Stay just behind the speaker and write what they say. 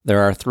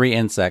There are 3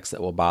 insects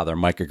that will bother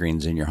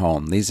microgreens in your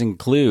home. These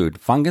include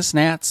fungus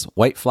gnats,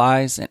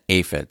 whiteflies, and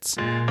aphids.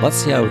 Let's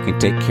see how we can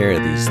take care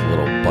of these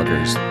little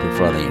buggers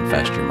before they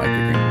infest your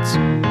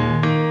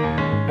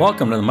microgreens.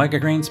 Welcome to the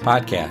Microgreens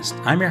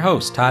Podcast. I'm your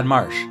host, Todd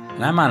Marsh,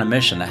 and I'm on a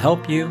mission to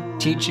help you,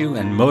 teach you,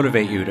 and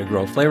motivate you to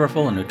grow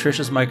flavorful and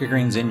nutritious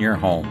microgreens in your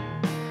home.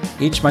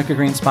 Each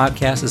Microgreens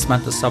podcast is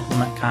meant to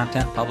supplement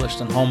content published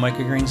on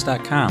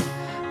homemicrogreens.com,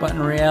 but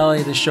in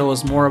reality, the show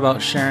is more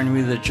about sharing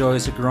with you the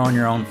joys of growing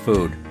your own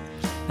food.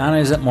 Not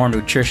only is it more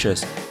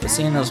nutritious, but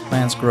seeing those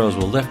plants grow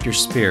will lift your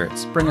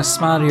spirits, bring a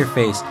smile to your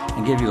face,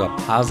 and give you a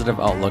positive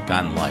outlook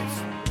on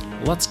life.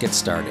 Let's get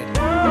started.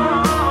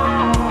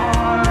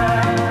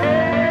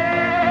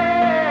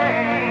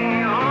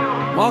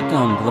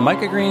 Welcome to the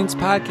Microgreens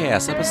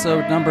Podcast,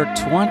 episode number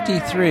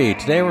 23.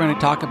 Today we're going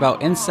to talk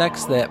about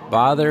insects that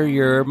bother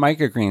your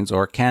microgreens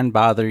or can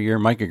bother your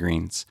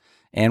microgreens.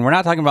 And we're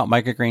not talking about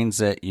microgreens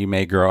that you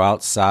may grow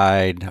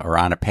outside or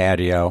on a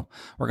patio.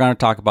 We're going to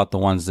talk about the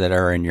ones that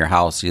are in your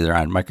house, either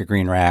on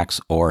microgreen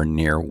racks or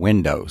near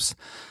windows.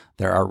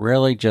 There are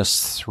really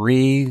just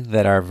 3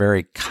 that are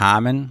very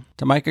common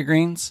to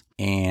microgreens,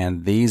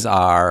 and these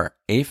are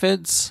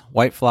aphids,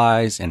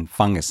 whiteflies, and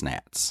fungus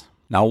gnats.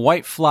 Now,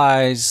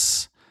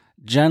 whiteflies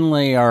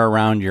generally are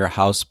around your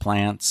house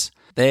plants.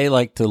 They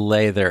like to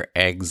lay their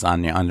eggs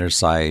on the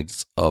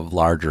undersides of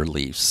larger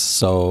leaves.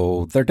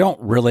 So they don't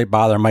really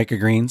bother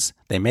microgreens.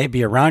 They may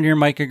be around your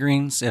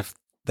microgreens if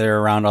they're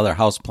around other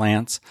house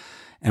plants.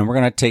 And we're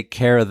going to take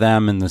care of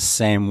them in the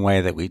same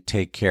way that we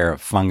take care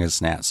of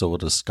fungus gnats. So we'll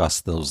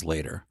discuss those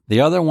later. The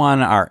other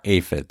one are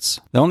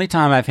aphids. The only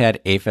time I've had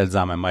aphids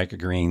on my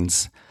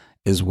microgreens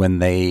is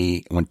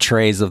when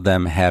trays of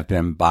them have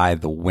been by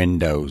the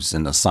windows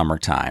in the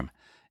summertime.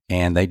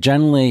 And they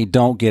generally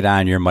don't get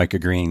on your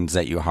microgreens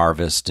that you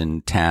harvest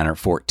in 10 or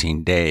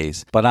 14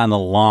 days. But on the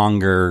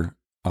longer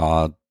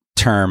term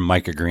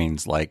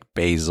microgreens like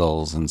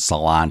basils and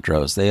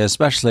cilantros, they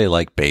especially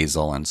like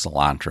basil and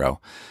cilantro.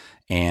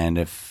 And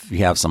if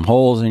you have some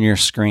holes in your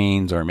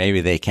screens, or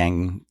maybe they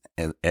can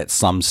at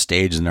some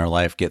stage in their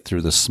life get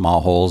through the small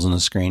holes in the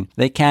screen,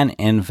 they can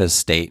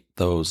infestate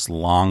those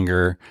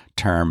longer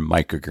term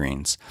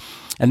microgreens.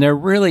 And there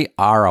really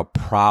are a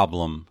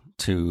problem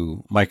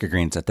to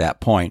microgreens at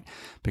that point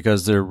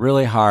because they're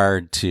really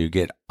hard to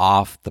get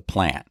off the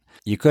plant.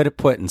 You could have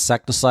put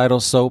insecticidal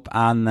soap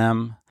on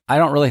them. I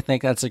don't really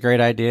think that's a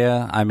great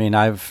idea. I mean,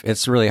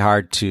 it's really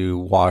hard to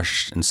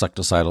wash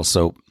insecticidal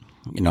soap,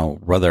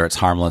 whether it's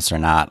harmless or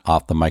not,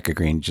 off the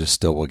microgreen, just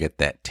still will get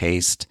that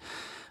taste.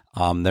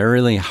 They're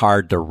really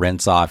hard to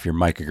rinse off your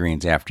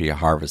microgreens after you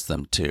harvest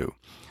them too.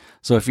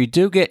 So if you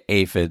do get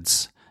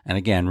aphids, and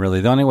again,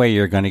 really the only way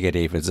you're going to get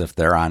aphids if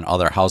they're on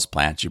other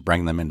houseplants, you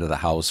bring them into the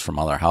house from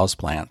other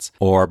houseplants,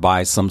 or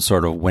by some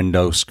sort of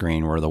window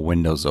screen where the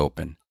window's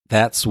open.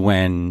 That's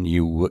when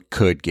you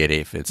could get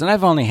aphids. And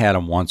I've only had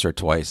them once or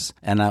twice.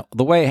 And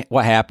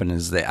what happened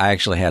is that I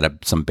actually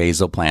had some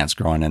basil plants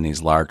growing in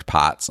these large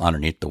pots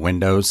underneath the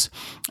windows.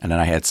 And then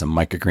I had some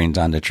microgreens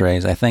on the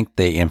trays. I think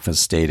they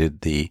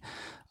infestated the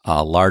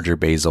larger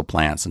basil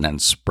plants and then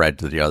spread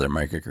to the other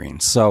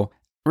microgreens. So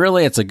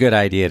really, it's a good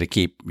idea to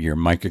keep your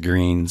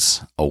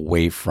microgreens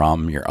away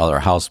from your other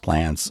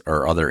houseplants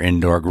or other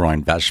indoor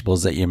growing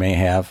vegetables that you may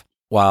have.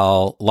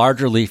 While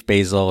larger leaf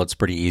basil, it's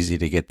pretty easy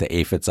to get the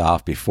aphids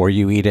off before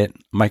you eat it.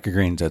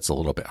 Microgreens, it's a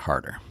little bit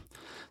harder.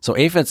 So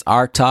aphids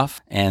are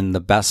tough, and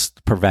the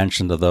best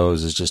prevention to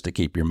those is just to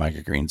keep your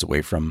microgreens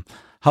away from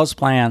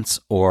houseplants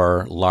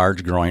or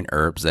large growing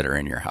herbs that are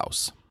in your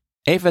house.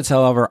 Aphids,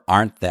 however,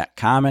 aren't that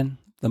common.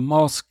 The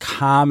most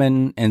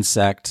common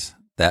insect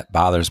that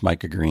bothers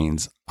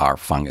microgreens are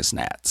fungus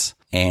gnats.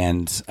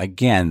 And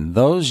again,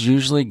 those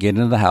usually get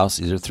into the house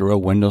either through a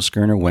window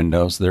screen or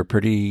windows. They're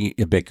pretty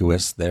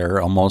ubiquitous.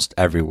 They're almost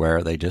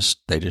everywhere. They just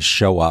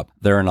show up.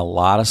 They're in a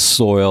lot of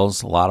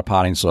soils, a lot of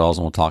potting soils,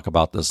 and we'll talk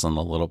about this in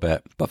a little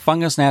bit. But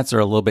fungus gnats are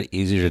a little bit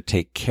easier to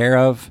take care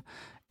of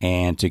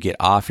and to get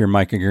off your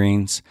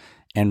microgreens.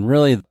 And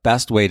really, the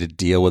best way to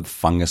deal with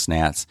fungus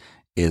gnats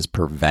is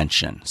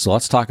prevention. So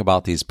let's talk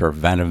about these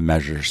preventive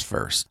measures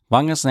first.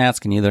 Fungus gnats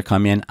can either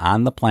come in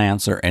on the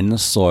plants or in the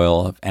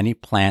soil of any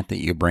plant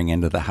that you bring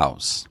into the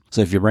house.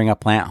 So if you bring a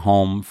plant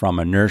home from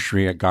a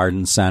nursery, a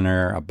garden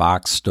center, a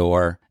box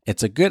store,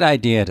 it's a good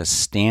idea to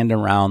stand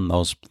around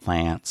those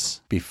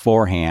plants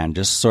beforehand,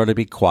 just sort of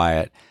be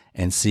quiet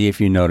and see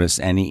if you notice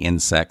any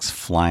insects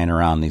flying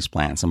around these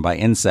plants. And by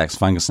insects,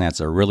 fungus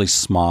gnats are really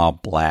small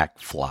black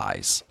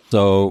flies.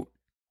 So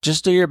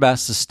just do your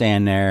best to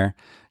stand there.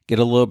 Get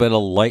a little bit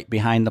of light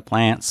behind the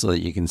plant so that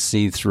you can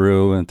see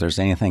through. And if there's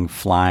anything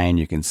flying,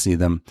 you can see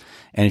them.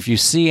 And if you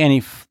see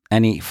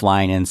any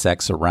flying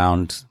insects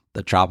around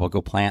the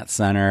tropical plant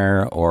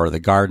center or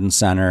the garden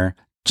center,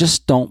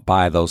 just don't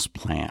buy those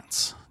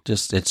plants.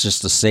 It's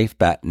just a safe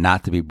bet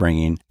not to be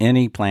bringing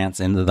any plants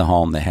into the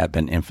home that have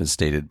been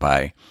infestated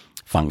by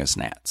fungus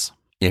gnats.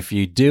 if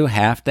you do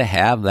have to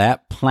have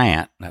that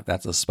plant, if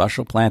that's a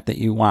special plant that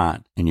you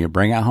want, and you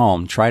bring it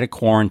home, try to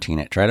quarantine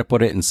it. Try to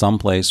put it in some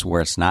place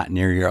where it's not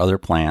near your other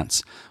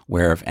plants,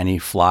 where if any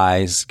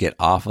flies get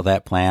off of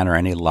that plant or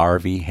any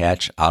larvae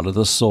hatch out of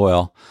the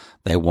soil,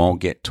 they won't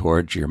get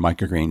towards your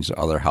microgreens or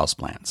other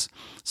houseplants.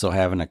 So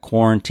having a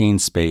quarantine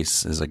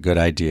space is a good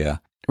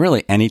idea.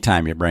 Really,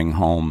 anytime you bring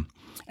home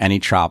any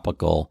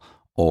tropical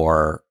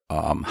or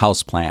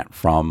houseplant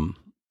from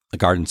a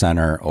garden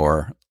center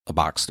or a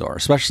box store,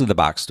 especially the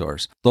box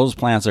stores. Those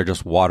plants are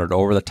just watered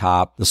over the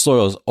top. The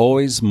soil is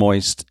always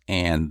moist,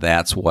 and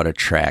that's what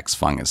attracts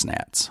fungus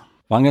gnats.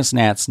 Fungus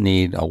gnats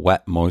need a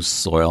wet, moist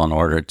soil in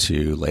order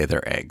to lay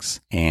their eggs,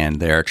 and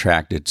they're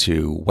attracted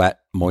to wet,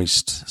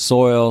 moist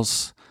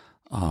soils,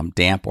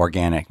 damp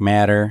organic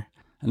matter.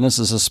 And this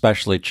is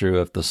especially true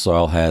if the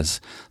soil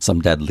has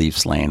some dead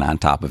leaves laying on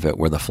top of it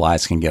where the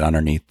flies can get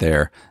underneath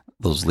there.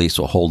 Those leaves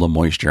will hold the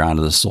moisture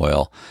onto the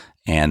soil,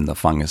 and the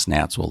fungus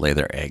gnats will lay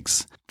their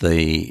eggs.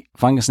 The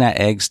fungus gnat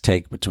eggs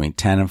take between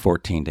 10 and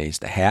 14 days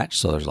to hatch,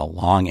 so there's a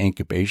long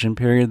incubation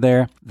period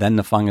there. Then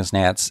the fungus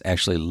gnats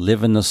actually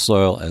live in the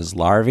soil as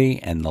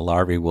larvae, and the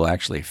larvae will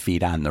actually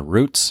feed on the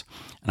roots.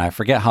 And I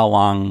forget how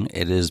long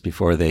it is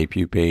before they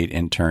pupate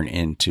and turn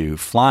into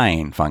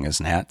flying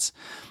fungus gnats,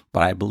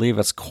 but I believe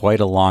it's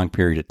quite a long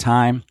period of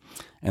time.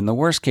 And the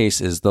worst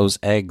case is those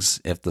eggs,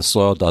 if the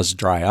soil does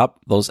dry up,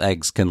 those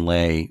eggs can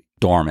lay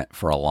dormant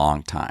for a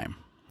long time.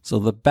 So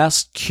the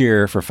best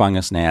cure for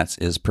fungus gnats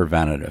is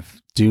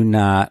preventative. Do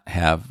not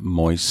have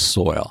moist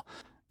soil.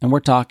 And we're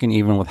talking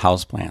even with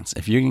houseplants.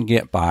 If you can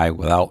get by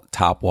without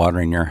top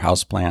watering your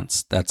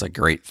houseplants, that's a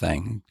great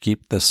thing.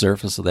 Keep the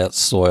surface of that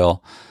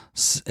soil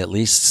at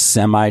least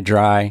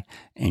semi-dry,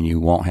 and you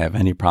won't have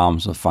any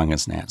problems with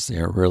fungus gnats. They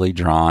are really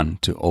drawn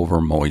to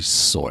over-moist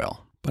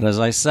soil. But as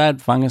I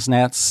said, fungus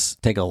gnats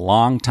take a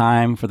long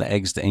time for the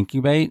eggs to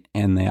incubate,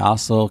 and they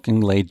also can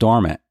lay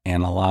dormant.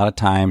 And a lot of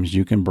times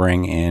you can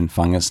bring in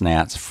fungus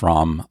gnats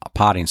from a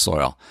potting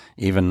soil,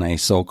 even a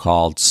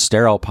so-called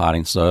sterile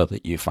potting soil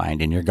that you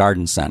find in your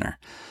garden center.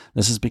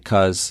 This is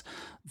because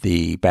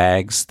the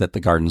bags that the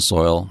garden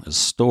soil is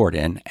stored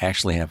in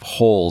actually have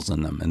holes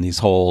in them, and these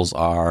holes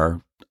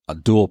are a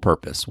dual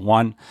purpose.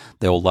 One,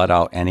 they will let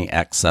out any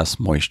excess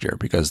moisture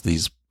because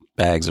these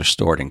bags are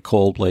stored in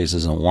cold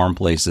places and warm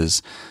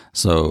places,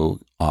 so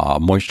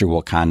moisture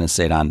will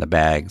condensate on the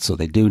bag. So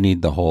they do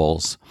need the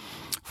holes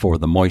for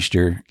the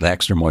moisture, the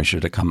extra moisture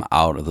to come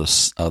out of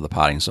the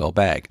potting soil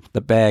bag.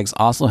 The bags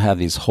also have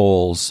these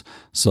holes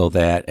so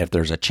that if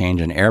there's a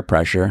change in air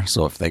pressure,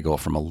 so if they go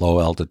from a low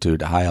altitude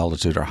to high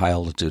altitude or high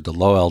altitude to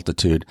low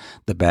altitude,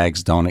 the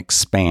bags don't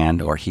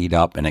expand or heat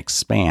up and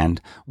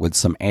expand with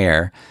some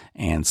air,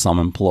 and some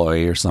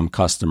employee or some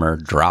customer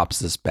drops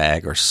this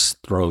bag or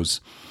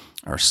throws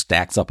or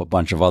stacks up a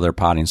bunch of other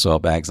potting soil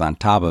bags on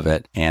top of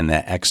it, and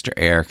that extra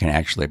air can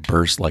actually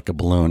burst like a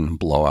balloon and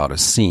blow out a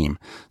seam.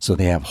 So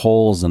they have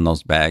holes in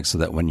those bags so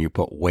that when you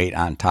put weight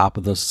on top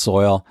of the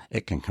soil,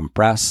 it can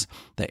compress,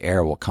 the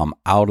air will come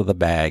out of the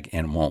bag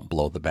and won't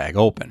blow the bag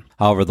open.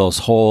 However, those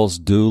holes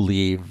do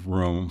leave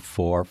room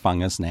for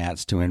fungus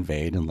gnats to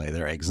invade and lay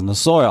their eggs in the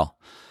soil.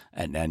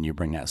 And then you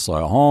bring that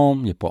soil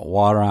home, you put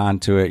water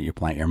onto it, you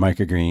plant your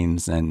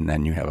microgreens, and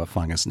then you have a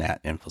fungus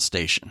gnat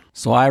infestation.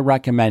 So I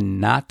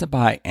recommend not to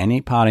buy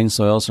any potting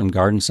soils from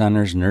garden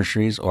centers,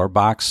 nurseries, or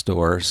box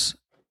stores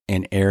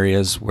in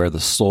areas where the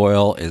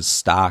soil is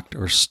stocked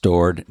or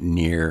stored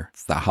near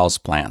the house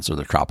plants or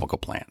the tropical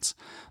plants.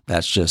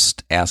 That's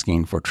just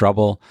asking for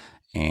trouble,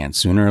 and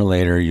sooner or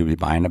later you'll be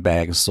buying a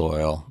bag of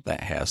soil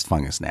that has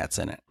fungus gnats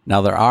in it.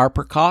 Now there are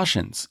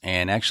precautions,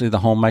 and actually the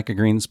Home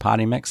Microgreens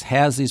potting mix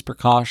has these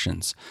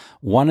precautions.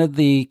 One of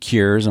the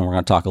cures, and we're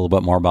going to talk a little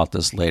bit more about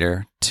this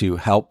later, to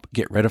help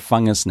get rid of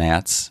fungus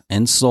gnats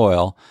in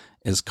soil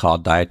is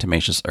called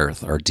diatomaceous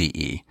earth, or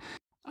DE.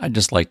 I'd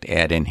just like to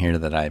add in here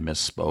that I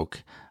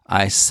misspoke.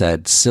 I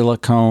said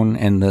silicone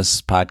in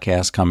this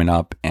podcast coming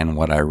up, and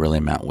what I really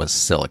meant was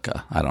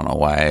silica. I don't know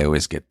why I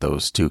always get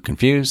those two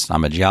confused.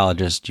 I'm a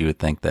geologist. You would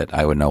think that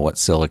I would know what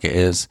silica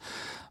is.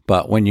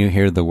 But when you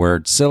hear the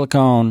word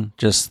silicone,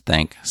 just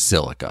think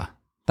silica.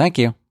 Thank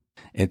you.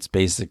 It's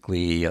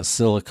basically a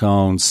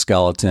silicone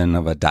skeleton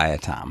of a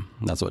diatom.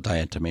 That's what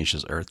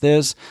diatomaceous earth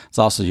is. It's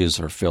also used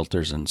for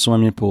filters in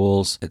swimming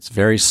pools. It's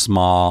very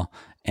small,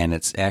 and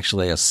it's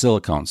actually a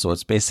silicone. So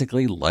it's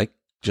basically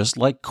just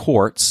like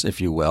quartz, if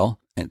you will.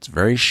 It's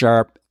very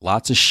sharp,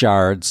 lots of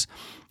shards,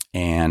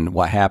 and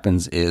what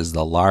happens is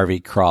the larvae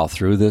crawl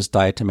through this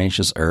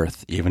diatomaceous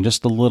earth, even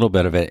just a little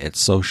bit of it. It's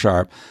so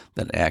sharp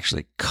that it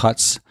actually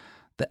cuts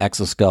the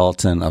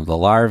exoskeleton of the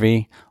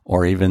larvae,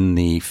 or even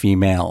the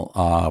female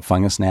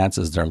fungus gnats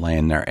as they're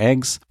laying their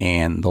eggs,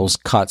 and those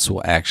cuts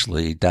will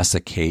actually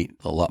desiccate,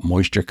 the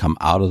moisture come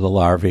out of the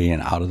larvae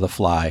and out of the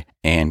fly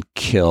and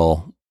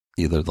kill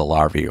either the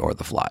larvae or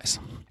the flies.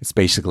 It's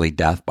basically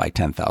death by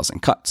 10,000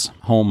 cuts.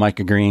 Home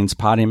Microgreens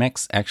potting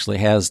mix actually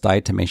has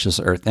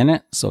diatomaceous earth in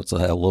it, so it's a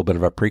little bit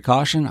of a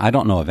precaution. I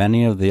don't know of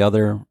any of the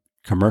other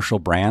commercial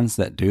brands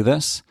that do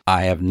this.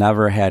 I have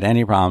never had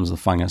any problems with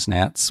fungus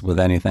gnats with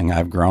anything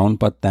I've grown,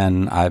 but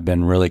then I've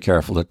been really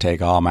careful to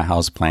take all my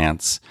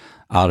houseplants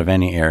out of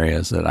any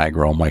areas that I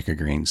grow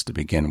microgreens to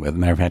begin with.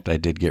 Matter of fact, I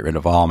did get rid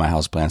of all my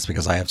houseplants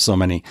because I have so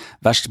many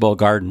vegetable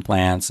garden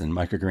plants and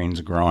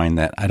microgreens growing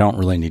that I don't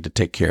really need to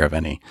take care of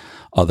any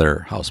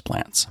other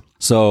houseplants.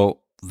 So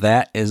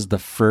that is the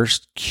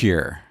first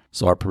cure.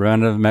 So our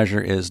preventative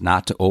measure is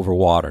not to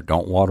overwater.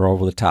 Don't water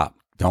over the top.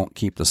 Don't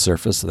keep the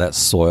surface of that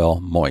soil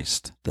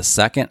moist. The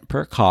second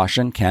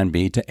precaution can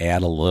be to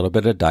add a little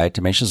bit of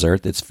diatomaceous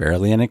earth. It's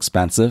fairly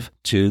inexpensive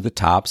to the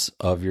tops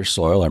of your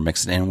soil or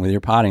mix it in with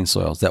your potting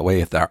soils. That way,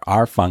 if there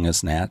are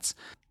fungus gnats,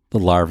 the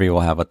larvae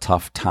will have a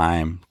tough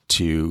time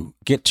to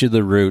get to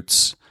the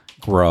roots,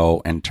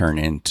 grow, and turn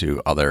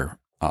into other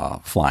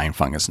flying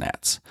fungus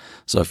gnats.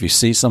 So if you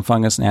see some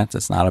fungus gnats,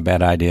 it's not a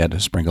bad idea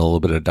to sprinkle a little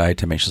bit of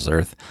diatomaceous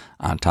earth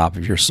on top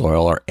of your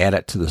soil or add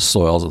it to the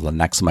soils of the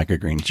next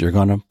microgreens you're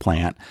going to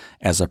plant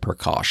as a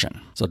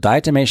precaution. So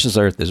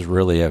diatomaceous earth is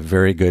really a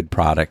very good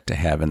product to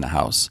have in the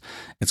house.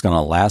 It's going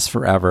to last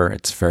forever.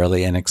 It's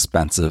fairly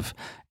inexpensive.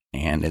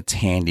 And it's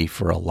handy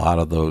for a lot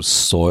of those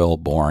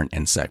soil-borne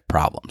insect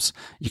problems.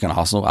 You can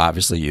also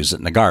obviously use it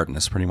in the garden.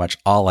 It's pretty much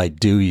all I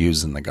do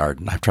use in the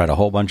garden. I've tried a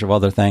whole bunch of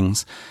other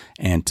things,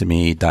 and to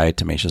me,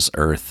 diatomaceous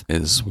earth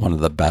is one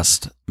of the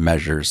best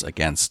measures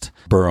against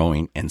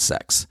burrowing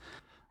insects.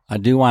 I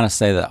do want to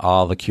say that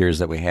all the cures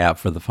that we have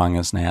for the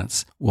fungus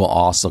gnats will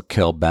also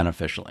kill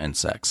beneficial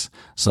insects.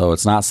 So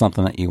it's not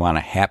something that you want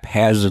to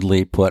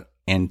haphazardly put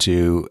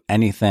into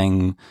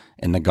anything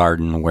in the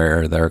garden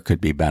where there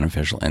could be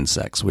beneficial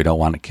insects. We don't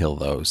want to kill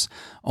those.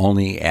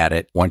 Only add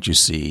it once you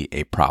see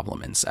a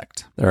problem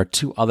insect. There are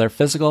two other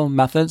physical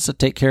methods to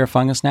take care of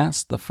fungus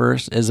gnats. The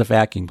first is a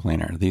vacuum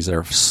cleaner. These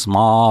are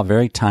small,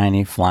 very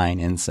tiny flying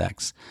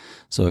insects.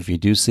 So if you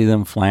do see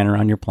them flying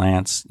around your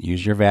plants,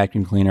 use your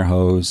vacuum cleaner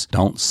hose.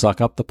 Don't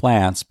suck up the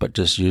plants, but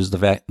just use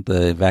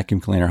the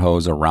vacuum cleaner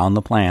hose around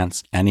the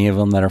plants. Any of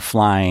them that are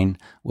flying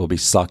will be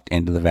sucked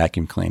into the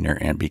vacuum cleaner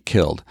and be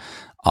killed.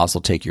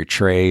 Also take your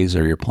trays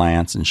or your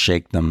plants and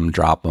shake them,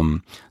 drop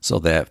them, so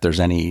that if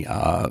there's any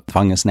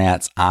fungus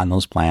gnats on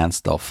those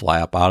plants, they'll fly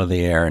up out of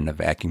the air and the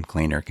vacuum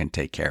cleaner can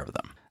take care of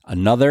them.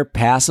 Another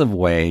passive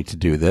way to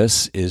do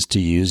this is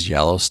to use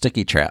yellow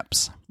sticky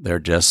traps. They're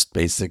just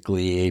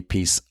basically a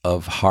piece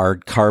of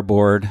hard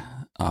cardboard,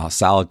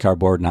 solid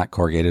cardboard, not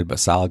corrugated, but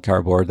solid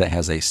cardboard that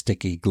has a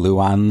sticky glue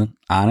on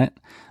it.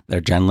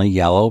 They're generally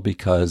yellow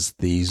because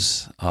the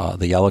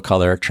yellow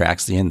color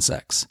attracts the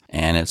insects,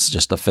 and it's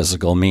just a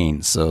physical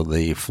means. So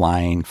the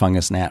flying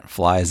fungus gnat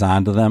flies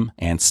onto them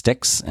and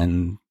sticks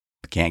and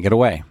can't get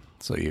away.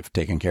 So you've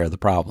taken care of the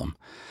problem.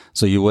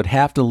 So you would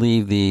have to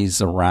leave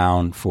these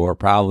around for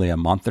probably a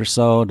month or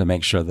so to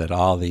make sure that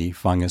all the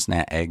fungus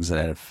gnat eggs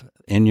that have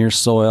in your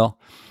soil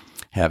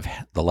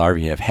the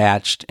larvae have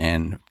hatched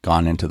and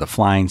gone into the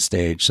flying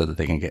stage so that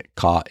they can get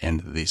caught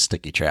into these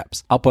sticky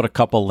traps. I'll put a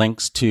couple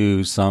links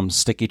to some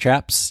sticky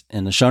traps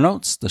in the show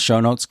notes. The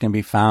show notes can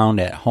be found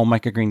at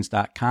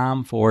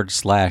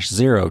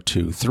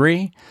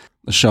homemicrogreens.com/023.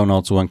 The show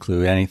notes will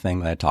include anything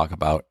that I talk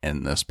about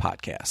in this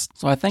podcast.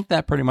 So I think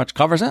that pretty much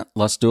covers it.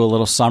 Let's do a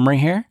little summary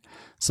here.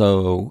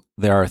 So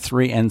there are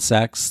 3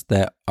 insects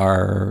that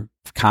are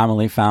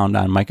commonly found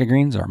on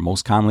microgreens, or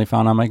most commonly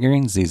found on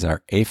microgreens. These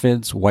are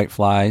aphids,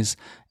 whiteflies,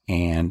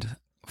 and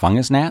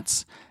fungus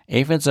gnats.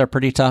 Aphids are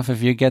pretty tough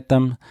if you get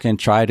them. You can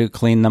try to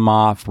clean them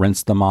off,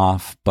 rinse them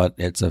off, but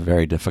it's a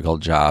very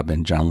difficult job,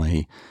 and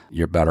generally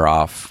you're better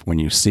off when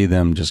you see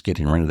them just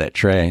getting rid of that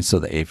tray so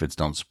the aphids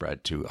don't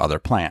spread to other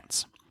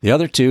plants. The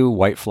other 2,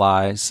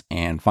 whiteflies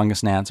and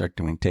fungus gnats, are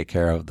going to take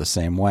care of the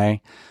same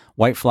way.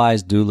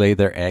 Whiteflies do lay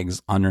their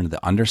eggs under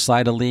the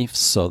underside of leaves,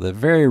 so they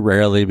very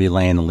rarely be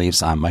laying the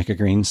leaves on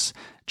microgreens,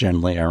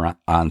 generally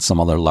on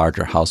some other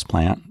larger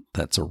houseplant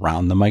that's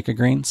around the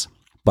microgreens.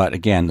 But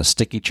again, the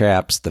sticky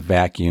traps, the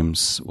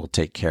vacuums will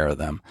take care of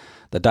them.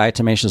 The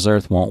diatomaceous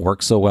earth won't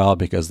work so well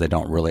because they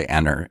don't really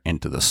enter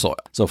into the soil.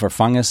 So for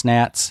fungus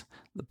gnats,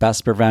 the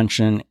best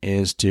prevention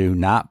is to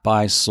not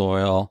buy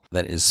soil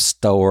that is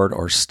stored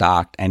or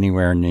stocked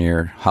anywhere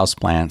near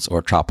houseplants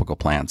or tropical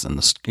plants in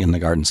the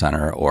garden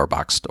center or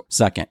box store.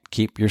 Second,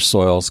 keep your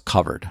soils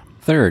covered.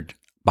 Third,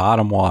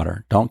 bottom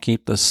water. Don't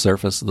keep the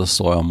surface of the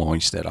soil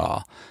moist at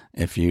all.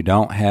 If you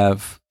don't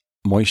have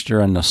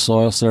moisture in the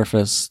soil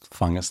surface,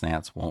 fungus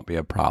gnats won't be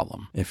a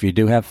problem. If you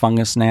do have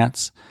fungus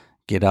gnats,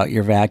 get out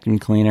your vacuum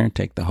cleaner,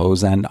 take the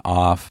hose end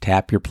off,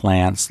 tap your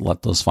plants,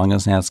 let those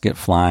fungus gnats get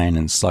flying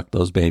and suck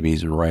those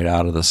babies right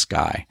out of the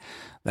sky.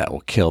 That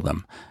will kill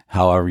them.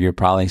 However, you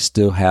probably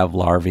still have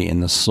larvae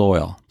in the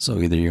soil. So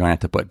either you're going to have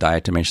to put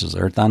diatomaceous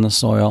earth on the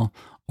soil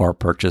or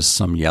purchase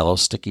some yellow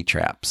sticky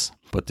traps.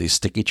 Put these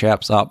sticky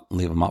traps up,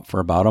 leave them up for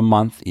about a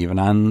month, even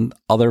on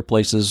other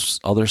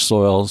places, other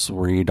soils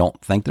where you don't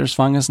think there's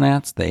fungus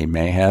gnats. They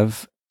may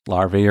have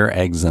larvae or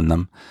eggs in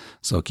them.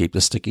 So keep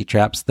the sticky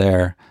traps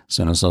there. As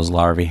soon as those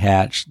larvae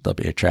hatch, they'll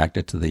be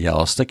attracted to the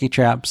yellow sticky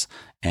traps,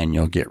 and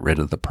you'll get rid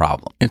of the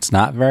problem. It's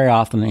not very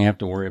often that you have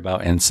to worry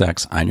about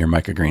insects on your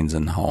microgreens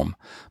in the home,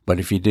 but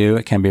if you do,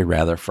 it can be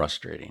rather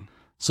frustrating.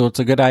 So it's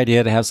a good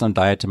idea to have some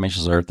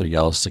diatomaceous earth or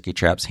yellow sticky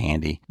traps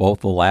handy.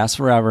 Both will last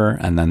forever,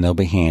 and then they'll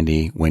be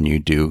handy when you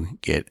do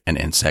get an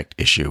insect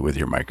issue with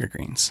your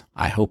microgreens.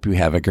 I hope you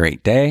have a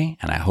great day,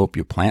 and I hope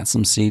you plant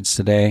some seeds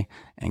today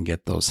and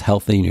get those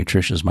healthy,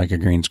 nutritious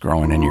microgreens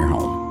growing in your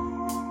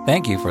home.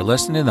 Thank you for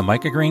listening to the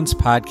Microgreens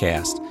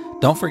Podcast.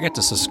 Don't forget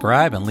to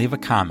subscribe and leave a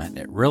comment.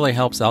 It really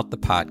helps out the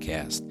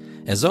podcast.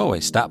 As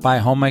always, stop by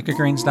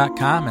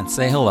homemicrogreens.com and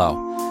say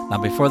hello. Now,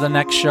 before the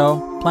next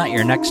show, plant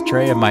your next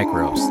tray of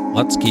micros.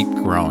 Let's keep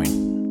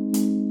growing.